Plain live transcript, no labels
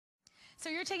So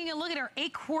you're taking a look at our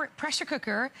 8-quart pressure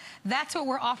cooker. That's what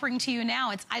we're offering to you now.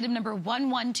 It's item number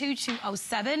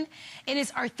 112207. It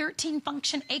is our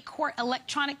 13-function 8-quart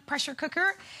electronic pressure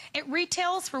cooker. It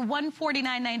retails for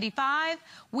 $149.95.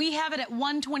 We have it at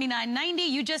 $129.90.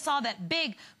 You just saw that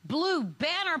big blue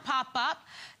banner pop up.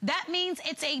 That means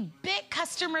it's a big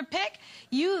customer pick.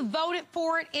 You voted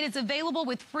for it. It is available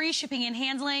with free shipping and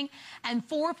handling and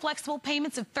 4 flexible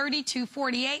payments of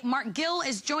 $32.48. Mark Gill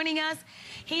is joining us.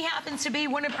 He happens to be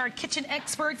one of our kitchen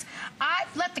experts.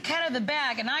 I've let the cat out of the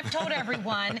bag, and I've told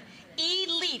everyone,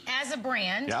 Elite as a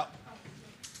brand. Yep.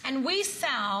 And we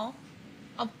sell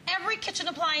of every kitchen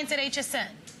appliance at HSN.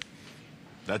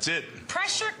 That's it.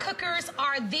 Pressure cookers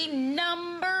are the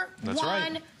number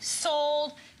one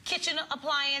sold kitchen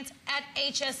appliance at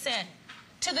HSN,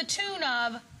 to the tune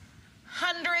of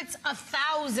hundreds of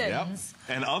thousands. Yep.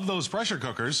 And of those pressure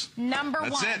cookers, number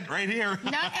that's one. it right here.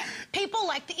 People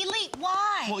like the Elite.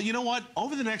 Why? Well, you know what?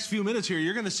 Over the next few minutes here,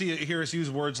 you're going to hear us use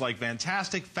words like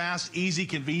fantastic, fast, easy,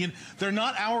 convenient. They're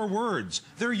not our words.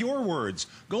 They're your words.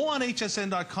 Go on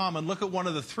hsn.com and look at one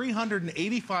of the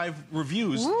 385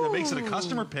 reviews that makes it a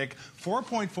customer pick,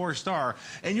 4.4 star,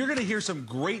 and you're going to hear some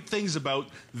great things about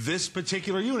this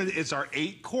particular unit. It's our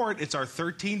 8-quart. It's our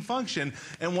 13-function.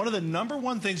 And one of the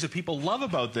 #1 things that people love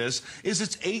about this is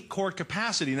its 8-quart capacity.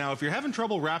 Now, if you're having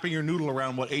trouble wrapping your noodle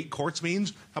around what 8 quarts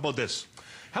means, how about this?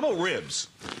 How about ribs?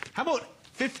 How about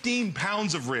 15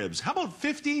 pounds of ribs? How about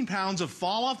 15 pounds of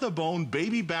fall off the bone,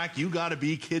 baby back, you gotta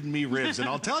be kidding me ribs? And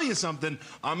I'll tell you something,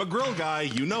 I'm a grill guy,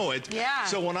 you know it. Yeah.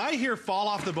 So when I hear fall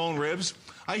off the bone ribs,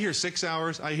 I hear 6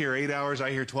 hours, I hear 8 hours,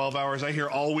 I hear 12 hours, I hear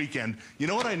all weekend. You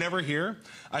know what I never hear?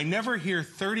 I never hear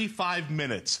 35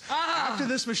 minutes. After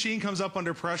this machine comes up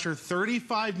under pressure,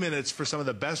 35 minutes for some of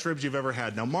the best ribs you've ever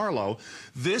had. Now, Marlo,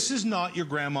 this is not your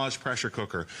grandma's pressure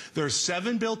cooker. There's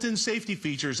 7 built-in safety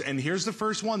features, and here's the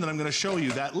first one that I'm going to show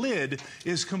you. That lid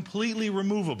is completely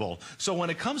removable. So when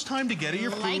it comes time to get at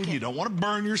your food, you don't want to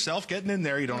burn yourself getting in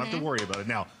there. You don't have to worry about it.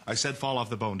 Now, I said fall off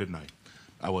the bone, didn't I?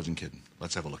 I wasn't kidding.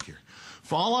 Let's have a look here.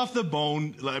 Fall off the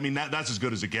bone, I mean, that's as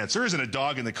good as it gets. There isn't a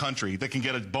dog in the country that can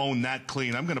get a bone that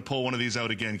clean. I'm going to pull one of these out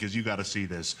again because you got to see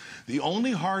this. The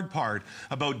only hard part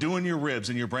about doing your ribs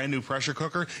in your brand new pressure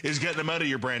cooker is getting them out of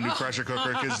your brand new pressure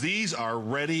cooker, because these are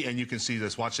ready, and you can see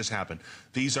this. Watch this happen.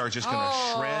 These are just going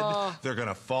to shred. They're going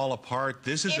to fall apart.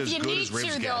 This is as good as ribs get. If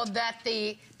you need to, though, that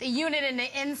the unit in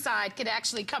the inside could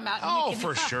actually come out. Oh,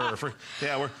 for sure.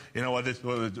 Yeah, you know what?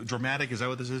 Dramatic, is that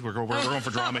what this is? We're going for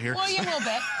drama here. Well, you will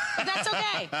bet. But that's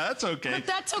okay. That's okay. But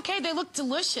that's okay. They look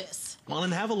delicious. Well,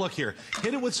 and have a look here.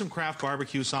 Hit it with some Kraft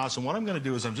barbecue sauce, and what I'm going to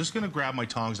do is I'm just going to grab my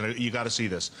tongs, and you got to see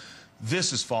this.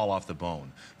 This is fall off the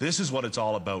bone. This is what it's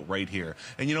all about right here.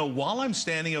 And you know, while I'm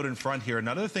standing out in front here,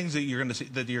 another things that you're going to see,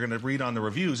 that you're going to read on the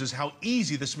reviews, is how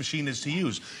easy this machine is to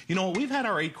use. You know, we've had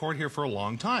our 8-quart here for a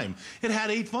long time. It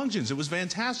had 8 functions. It was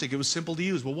fantastic. It was simple to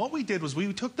use. Well, what we did was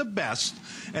we took the best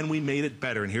and we made it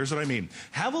better. And here's what I mean.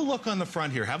 Have a look on the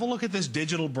front here. Have a look at this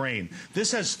digital brain.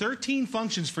 This has 13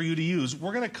 functions for you to use.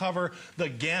 We're going to cover the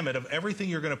gamut of everything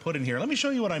you're going to put in here. Let me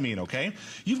show you what I mean, okay?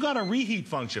 You've got a reheat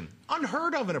function.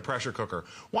 Unheard of in a pressure cooker.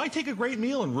 Why take a great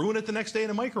meal and ruin it the next day in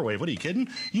a microwave? What, are you kidding?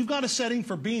 You've got a setting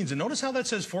for beans, and notice how that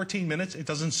says 14 minutes? It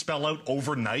doesn't spell out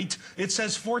overnight. It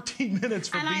says 14 minutes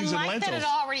for beans and lentils. And I like that it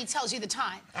already tells you the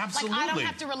time. Absolutely. Like, I don't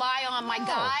have to rely on my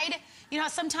guide. You know,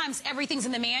 sometimes everything's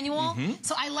in the manual,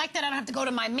 so I like that I don't have to go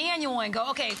to my manual and go,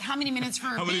 okay, how many minutes for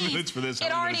how many minutes for this?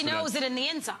 It already knows it in the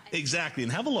inside. Exactly,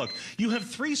 and have a look. You have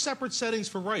 3 separate settings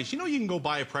for rice. You know, you can go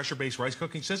buy a pressure-based rice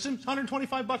cooking system. It's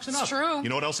 $125 and up. It's true. You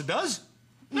know what else it does?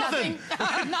 Nothing.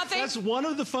 Nothing. That's one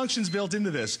of the functions built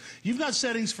into this. You've got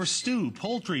settings for stew,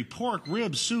 poultry, pork,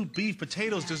 ribs, soup, beef,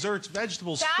 potatoes, desserts,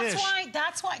 vegetables, fish.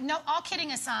 That's why, no, all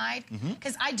kidding aside,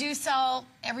 because I do sell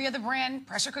every other brand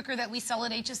pressure cooker that we sell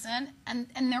at HSN, and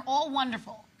they're all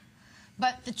wonderful.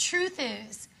 But the truth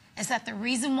is that the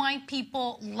reason why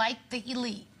people like the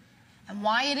Elite, and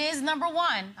why it is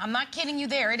 #1, I'm not kidding you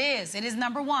there, it is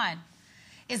 #1,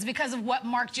 is because of what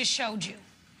Mark just showed you.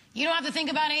 You don't have to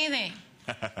think about anything.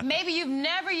 Maybe you've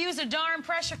never used a darn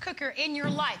pressure cooker in your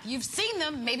life. You've seen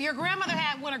them. Maybe your grandmother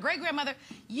had one or great-grandmother.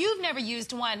 You've never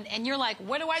used one, and you're like,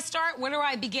 where do I start? Where do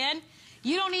I begin?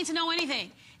 You don't need to know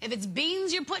anything. If it's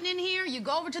beans you're putting in here, you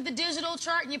go over to the digital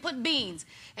chart and you put beans.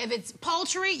 If it's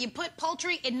poultry, you put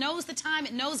poultry. It knows the time.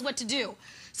 It knows what to do.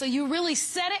 So you really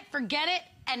set it, forget it,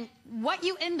 and what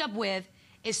you end up with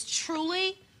is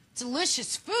truly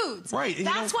delicious foods. Right.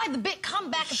 That's why the big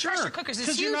comeback of pressure cookers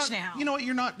is huge now. You know what?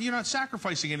 You're not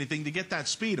sacrificing anything to get that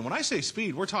speed. And when I say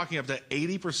speed, we're talking up to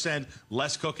 80%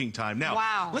 less cooking time.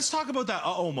 Now, let's talk about that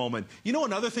uh-oh moment. You know,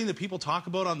 another thing that people talk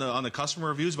about on the customer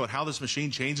reviews about how this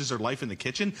machine changes their life in the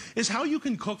kitchen is how you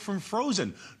can cook from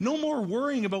frozen. No more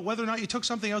worrying about whether or not you took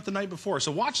something out the night before.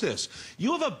 So watch this.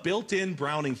 You have a built-in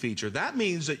browning feature. That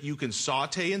means that you can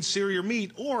saute and sear your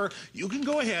meat, or you can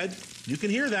go ahead, you can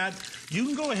hear that, you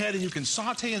can go ahead and you can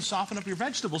saute and soften up your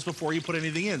vegetables before you put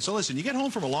anything in. So listen, you get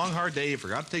home from a long, hard day, you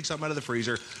forgot to take something out of the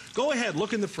freezer, go ahead,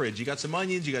 look in the fridge. You got some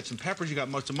onions, you got some peppers, you got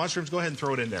some mushrooms, go ahead and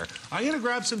throw it in there. I'm going to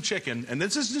grab some chicken, and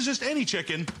this isn't just any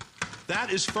chicken. That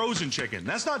is frozen chicken.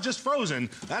 That's not just frozen.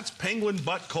 That's penguin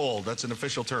butt cold. That's an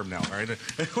official term now, all right?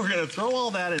 We're going to throw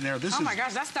all that in there. This oh, my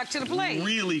gosh, that's stuck to the plate.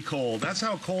 Really cold. That's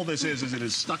how cold this is it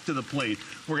is stuck to the plate.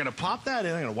 We're going to pop that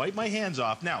in. I'm going to wipe my hands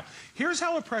off. Now, here's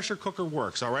how a pressure cooker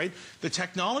works, all right? The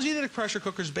technology that a pressure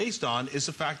cooker is based on is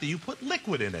the fact that you put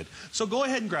liquid in it. So go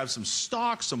ahead and grab some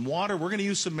stock, some water. We're going to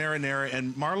use some marinara.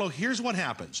 And Marlo, here's what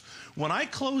happens. When I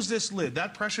close this lid,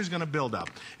 that pressure is going to build up.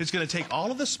 It's going to take all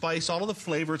of the spice, all of the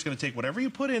flavor. It's going to take whatever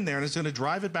you put in there, and it's going to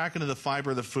drive it back into the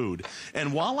fiber of the food.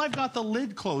 And while I've got the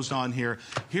lid closed on here,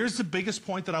 here's the biggest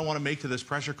point that I want to make to this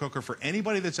pressure cooker for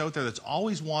anybody that's out there that's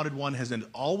always wanted one, has been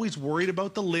always worried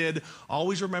about the lid,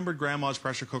 always remembered grandma's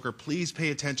pressure cooker. Please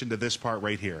pay attention to this part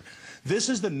right here. This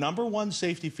is the #1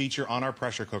 safety feature on our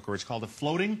pressure cooker. It's called a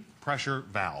floating pressure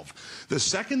valve. The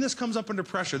second this comes up under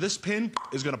pressure, this pin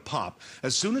is going to pop.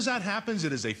 As soon as that happens,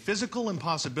 it is a physical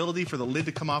impossibility for the lid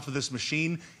to come off of this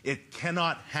machine. It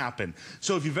cannot happen.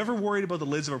 So if you've ever worried about the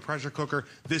lids of a pressure cooker,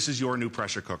 this is your new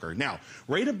pressure cooker. Now,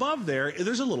 right above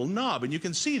there's a little knob, and you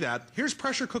can see that. Here's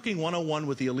Pressure Cooking 101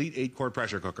 with the Elite 8-quart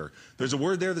pressure cooker. There's a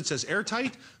word there that says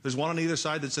airtight. There's one on either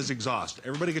side that says exhaust.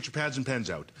 Everybody get your pads and pens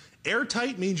out.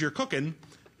 Airtight means you're cooking.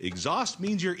 Exhaust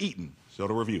means you're eating. So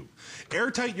to review,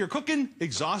 airtight you're cooking,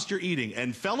 exhaust you're eating.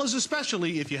 And fellas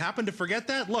especially, if you happen to forget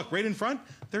that, look, right in front,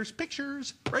 there's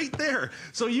pictures right there.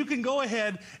 So you can go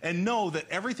ahead and know that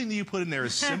everything that you put in there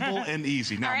is simple and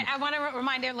easy. Now, all right, I want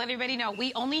to let everybody know,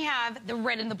 we only have the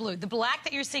red and the blue. The black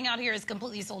that you're seeing out here is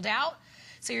completely sold out.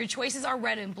 So your choices are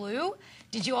red and blue.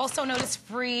 Did you also notice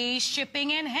free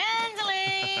shipping and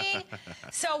handling?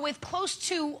 So with close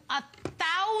to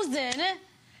 1,000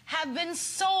 have been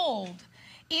sold.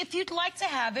 If you'd like to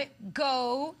have it,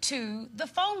 go to the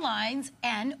phone lines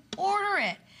and order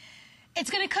it. It's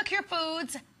going to cook your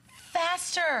foods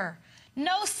faster.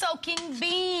 No soaking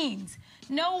beans.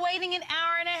 No waiting an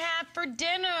hour and a half for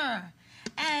dinner.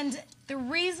 And the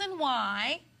reason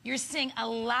why you're seeing a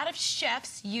lot of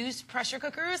chefs use pressure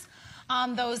cookers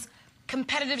on those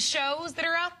competitive shows that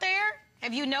are out there,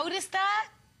 have you noticed that?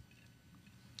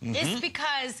 It's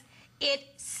because it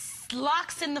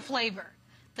locks in the flavor.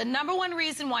 The #1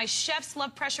 reason why chefs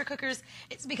love pressure cookers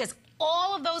is because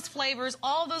all of those flavors,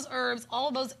 all of those herbs, all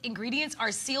of those ingredients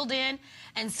are sealed in,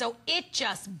 and so it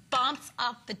just bumps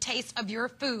up the taste of your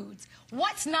foods.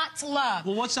 What's not to love?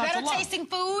 Well, what's not to love? Better tasting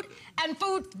food and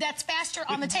food that's faster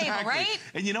on the table, right?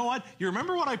 And you know what? You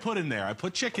remember what I put in there? I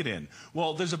put chicken in.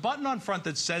 Well, there's a button on front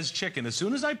that says chicken. As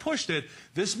soon as I pushed it,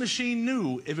 this machine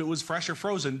knew if it was fresh or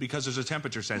frozen because there's a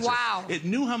temperature sensor. Wow. It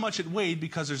knew how much it weighed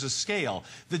because there's a scale.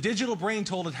 The digital brain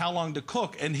told it how long to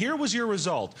cook, and here was your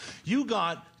result. You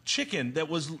got chicken that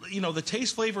was, you know, the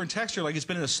taste, flavor, and texture like it's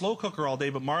been in a slow cooker all day.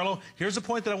 But Marlo, here's the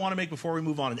point that I want to make before we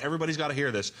move on, and everybody's got to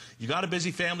hear this. You got a busy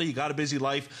family, you got a busy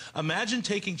life. Imagine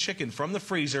taking chicken from the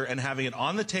freezer and having it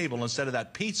on the table instead of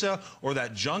that pizza or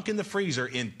that junk in the freezer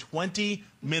in 20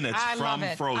 minutes from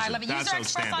frozen. I love it. That's Use our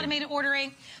Express outstanding. Automated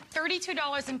Ordering,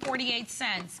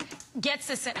 $32.48 gets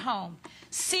us at home.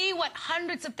 See what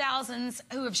hundreds of thousands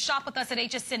who have shopped with us at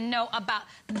HSN know about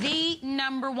the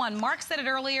 #1. Mark said it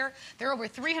earlier. There are over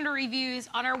 300 reviews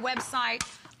on our website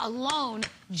alone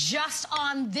just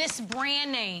on this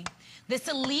brand name. This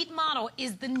Elite model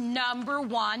is the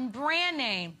 #1 brand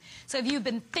name. So if you've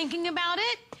been thinking about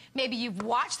it, maybe you've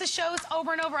watched the shows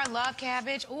over and over. I love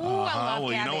cabbage. Ooh, I love cabbage.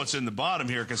 Well, you know what's in the bottom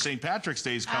here because St. Patrick's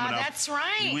Day is coming up. That's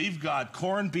right. We've got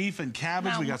corned beef and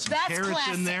cabbage. We got some carrots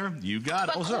in there. You got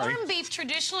it. But corned beef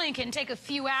traditionally can take a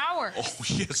few hours. Oh,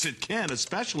 yes, it can,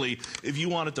 especially if you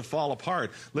want it to fall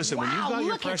apart. Listen, when you've got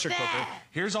your pressure cooker,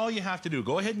 here's all you have to do.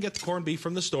 Go ahead and get the corned beef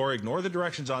from the store. Ignore the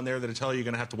directions on there that tell you you're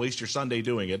going to have to waste your Sunday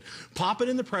doing it. Pop it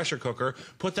in the pressure cooker.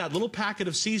 Put that little packet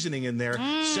of seasoning in there.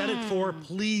 Set it for,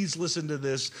 please listen to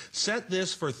this, set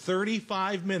this for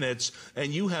 35 minutes,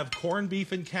 and you have corned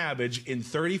beef and cabbage in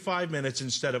 35 minutes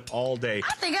instead of all day.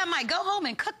 I think I might go home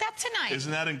and cook that tonight.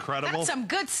 Isn't that incredible? That's some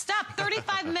good stuff.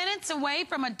 35 minutes away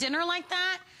from a dinner like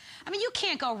that. I mean, you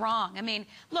can't go wrong. I mean,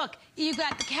 look, you've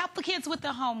got to help the kids with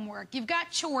the homework. You've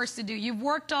got chores to do. You've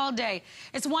worked all day.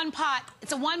 It's one pot.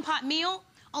 It's a one-pot meal,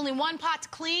 only one pot to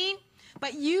clean.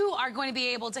 But you are going to be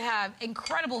able to have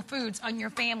incredible foods on your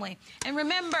family. And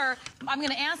remember, I'm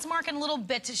going to ask Mark in a little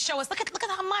bit to show us. Look at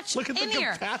how much Look at in the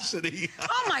here. capacity.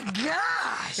 Oh my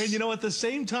gosh! And you know, at the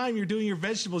same time, you're doing your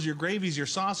vegetables, your gravies, your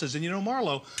sauces. And you know,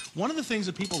 Marlo, one of the things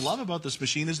that people love about this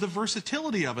machine is the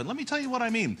versatility of it. Let me tell you what I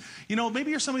mean. You know,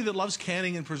 maybe you're somebody that loves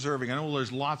canning and preserving. I know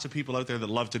there's lots of people out there that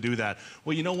love to do that.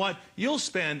 Well, you know what? You'll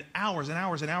spend hours and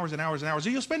hours and hours and hours and hours,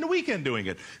 and you'll spend a weekend doing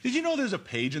it. Did you know there's a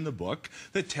page in the book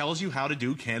that tells you how to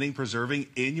do canning, preserving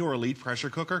in your Elite pressure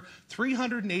cooker?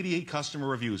 388 customer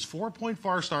reviews,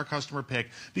 4.5-star customer pick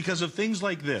because of things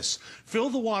like this. Fill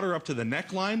the water up to the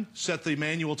neckline, set the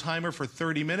manual timer for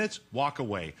 30 minutes, walk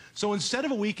away. So instead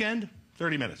of a weekend,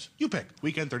 30 minutes. You pick.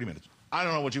 Weekend, 30 minutes. I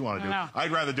don't know what you want to do.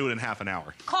 I'd rather do it in half an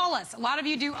hour. Call us. A lot of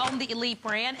you do own the Elite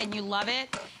brand and you love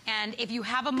it. And if you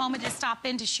have a moment to stop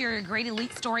in to share a great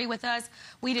Elite story with us,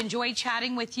 we'd enjoy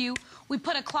chatting with you. We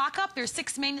put a clock up. There's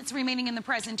 6 minutes remaining in the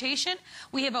presentation.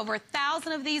 We have over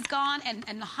 1,000 of these gone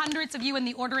and hundreds of you in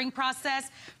the ordering process.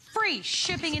 Free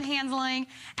shipping and handling,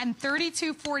 and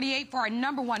 $32.48 for our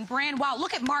 #1 brand. Wow,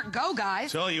 look at Mark go,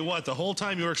 guys. Tell you what, the whole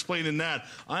time you were explaining that,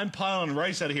 I'm piling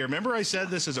rice out of here. Remember I said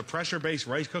this is a pressure-based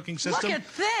rice cooking system? Look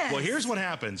at this. Well, here's what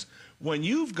happens. When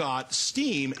you've got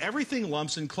steam, everything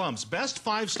lumps and clumps. Best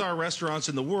 5-star restaurants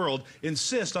in the world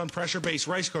insist on pressure-based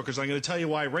rice cookers. I'm going to tell you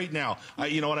why right now.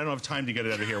 You know what? I don't have time to get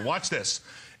it out of here. Watch this.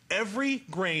 Every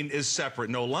grain is separate.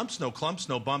 No lumps, no clumps,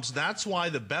 no bumps. That's why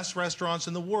the best restaurants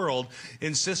in the world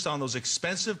insist on those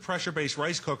expensive pressure-based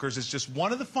rice cookers. It's just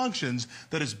one of the functions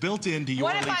that is built into your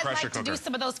Elite pressure cooker. What if I'd like to do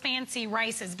some of those fancy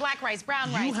rices, black rice,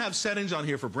 brown rice? You have settings on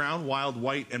here for brown, wild,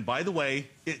 white, and by the way,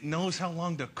 it knows how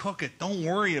long to cook it. Don't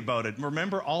worry about it.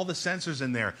 Remember all the sensors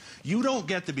in there. You don't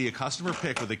get to be a customer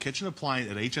pick with a kitchen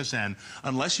appliance at HSN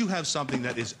unless you have something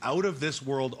that is out of this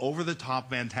world, over the top,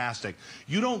 fantastic.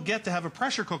 You don't get to have a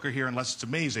pressure cooker here unless it's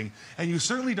amazing, and you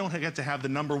certainly don't get to have the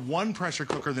 #1 pressure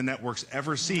cooker the network's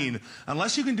ever seen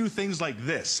unless you can do things like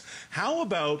this. How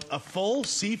about a full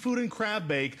seafood and crab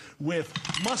bake with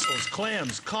mussels,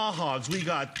 clams, quahogs? We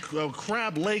got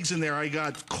crab legs in there. I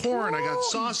got corn. I got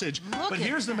sausage. But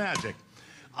here's the magic.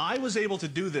 I was able to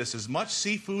do this as much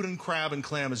seafood and crab and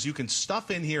clam as you can stuff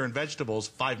in here in vegetables,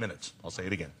 5 minutes. I'll say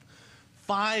it again.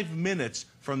 5 minutes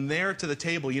from there to the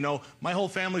table. You know, my whole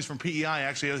family's from PEI.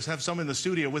 Actually, I have some in the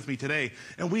studio with me today.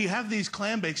 And we have these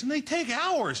clam bakes, and they take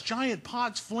hours. Giant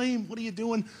pots, flame. What are you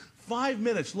doing? 5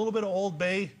 minutes, a little bit of Old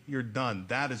Bay, you're done.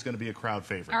 That is going to be a crowd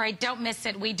favorite. All right, don't miss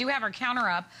it. We do have our counter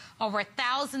up. Over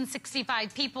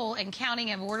 1,065 people and counting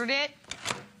have ordered it.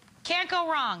 Can't go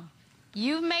wrong.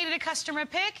 You've made it a customer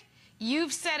pick.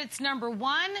 You've said it's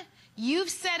 #1. You've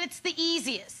said it's the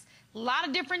easiest. A lot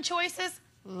of different choices,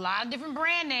 a lot of different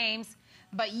brand names,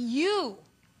 but you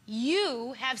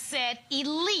have said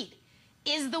Elite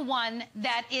is the one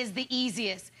that is the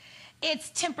easiest. It's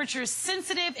temperature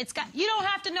sensitive. You don't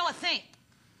have to know a thing.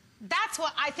 That's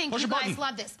what I think you guys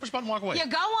love this. Push button, walk away. You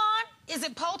go on. Is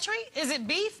it poultry? Is it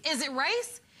beef? Is it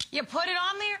rice? You put it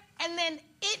on there, and then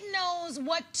it knows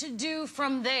what to do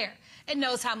from there. It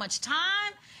knows how much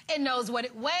time. It knows what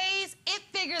it weighs. It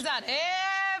figures out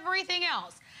everything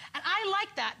else. And I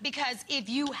like that because if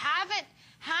you haven't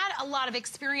had a lot of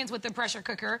experience with the pressure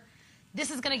cooker, this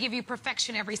is going to give you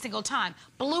perfection every single time.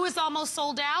 Blue is almost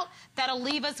sold out. That'll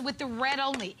leave us with the red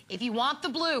only. If you want the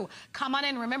blue, come on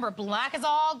in. Remember, black is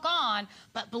all gone,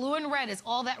 but blue and red is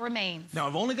all that remains. Now,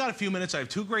 I've only got a few minutes. I have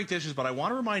 2 great dishes, but I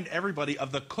want to remind everybody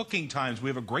of the cooking times. We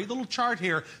have a great little chart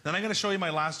here. Then I'm going to show you my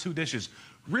last 2 dishes.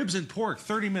 Ribs and pork,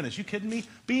 30 minutes. You kidding me?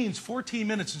 Beans, 14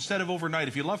 minutes instead of overnight.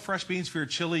 If you love fresh beans for your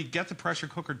chili, get the pressure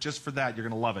cooker just for that. You're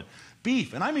going to love it.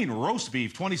 Beef, and I mean roast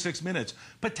beef, 26 minutes.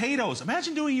 Potatoes.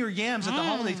 Imagine doing your yams at the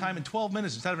holiday time in 12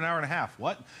 minutes instead of an hour and a half.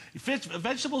 What? Fish,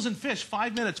 vegetables and fish,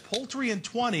 5 minutes. Poultry in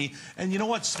 20. And you know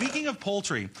what? Speaking of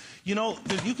poultry, you know,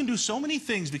 you can do so many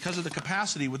things because of the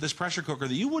capacity with this pressure cooker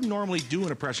that you wouldn't normally do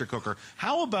in a pressure cooker.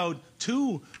 How about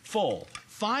 2 full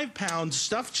 5-pound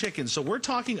stuffed chicken? So we're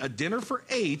talking a dinner for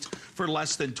 8 for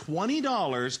less than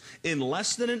 $20 in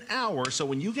less than an hour. So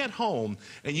when you get home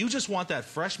and you just want that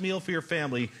fresh meal for your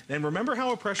family, and remember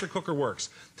how a pressure cooker works.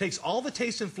 It takes all the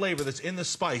taste and flavor that's in the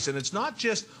spice, and it's not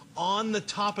just on the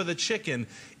top of the chicken.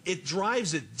 It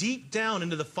drives it deep down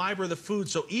into the fiber of the food,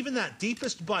 so even that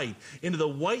deepest bite into the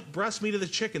white breast meat of the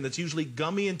chicken that's usually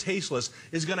gummy and tasteless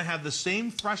is going to have the same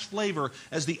fresh flavor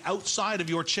as the outside of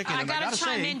your chicken. I got to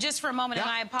chime in just for a moment, and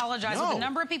I apologize. With the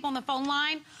number of people on the phone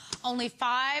line, only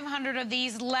 500 of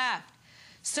these left.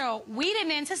 So we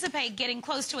didn't anticipate getting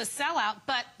close to a sellout,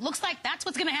 but looks like that's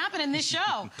what's going to happen in this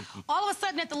show. All of a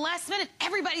sudden, at the last minute,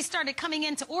 everybody started coming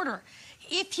in to order.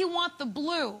 If you want the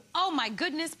blue, oh my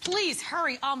goodness, please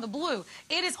hurry on the blue.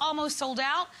 It is almost sold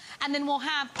out, and then we'll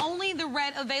have only the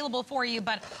red available for you.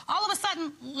 But all of a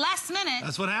sudden, last minute...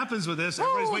 That's what happens with this.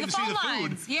 Everybody's waiting to see the food.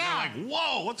 Lines. Yeah. They're like,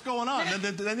 whoa, what's going on?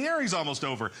 then the airing's almost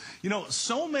over. You know,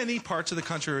 so many parts of the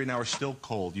country right now are still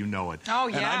cold. You know it. Oh,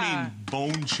 yeah. And I mean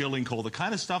bone-chilling cold, the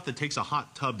kind of stuff that takes a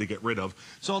hot tub to get rid of.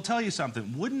 So I'll tell you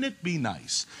something. Wouldn't it be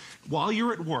nice, while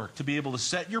you're at work, to be able to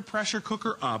set your pressure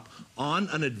cooker up on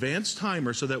an advanced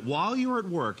timer so that while you're at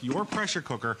work, your pressure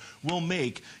cooker will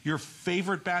make your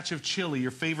favorite batch of chili,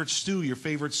 your favorite stew, your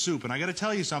favorite soup. And I got to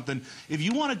tell you something. If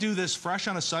you want to do this fresh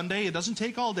on a Sunday, it doesn't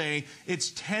take all day.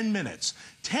 It's 10 minutes.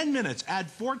 10 minutes. Add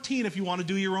 14 if you want to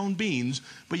do your own beans.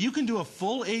 But you can do a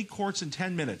full 8 quarts in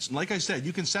 10 minutes. And like I said,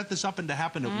 you can set this up and to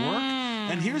happen at work.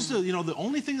 And here's the, the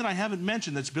only thing that I haven't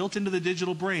mentioned that's built into the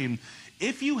digital brain.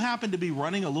 If you happen to be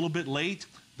running a little bit late,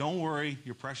 don't worry.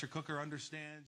 Your pressure cooker understands.